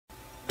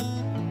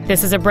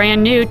This is a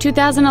brand new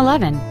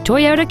 2011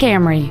 Toyota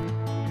Camry.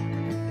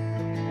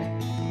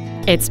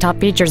 Its top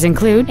features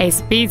include a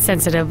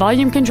speed-sensitive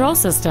volume control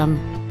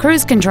system,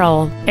 cruise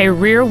control, a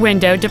rear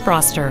window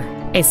defroster,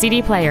 a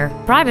CD player,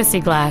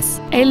 privacy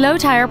glass, a low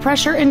tire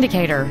pressure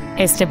indicator,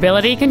 a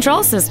stability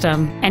control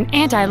system, an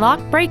anti-lock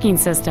braking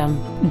system,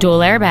 dual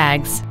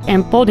airbags,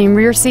 and folding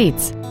rear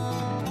seats.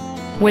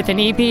 With an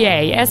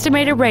EPA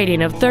estimated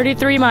rating of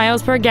 33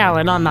 miles per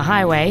gallon on the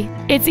highway,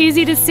 it's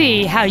easy to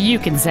see how you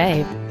can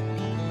save.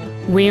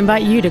 We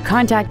invite you to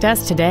contact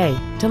us today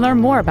to learn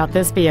more about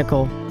this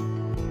vehicle.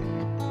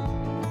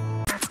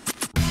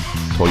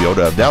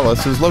 Toyota of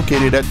Dallas is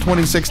located at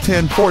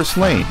 2610 Forest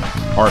Lane.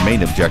 Our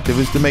main objective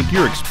is to make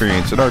your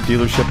experience at our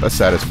dealership a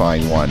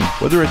satisfying one,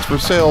 whether it's for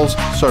sales,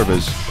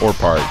 service, or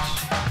parts.